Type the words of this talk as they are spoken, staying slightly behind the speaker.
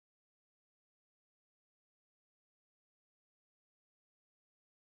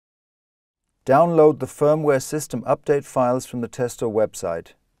Download the firmware system update files from the testo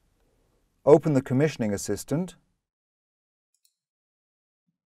website. Open the Commissioning Assistant.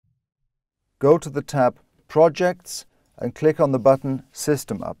 Go to the tab Projects and click on the button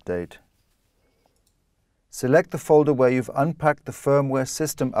System Update. Select the folder where you've unpacked the firmware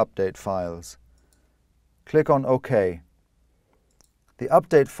system update files. Click on OK. The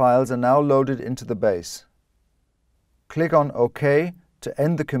update files are now loaded into the base. Click on OK to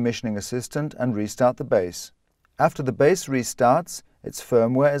end the Commissioning Assistant and restart the base. After the base restarts, its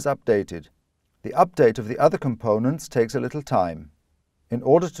firmware is updated. The update of the other components takes a little time. In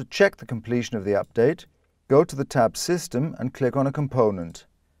order to check the completion of the update, go to the tab System and click on a component.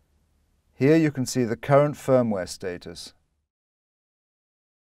 Here you can see the current firmware status.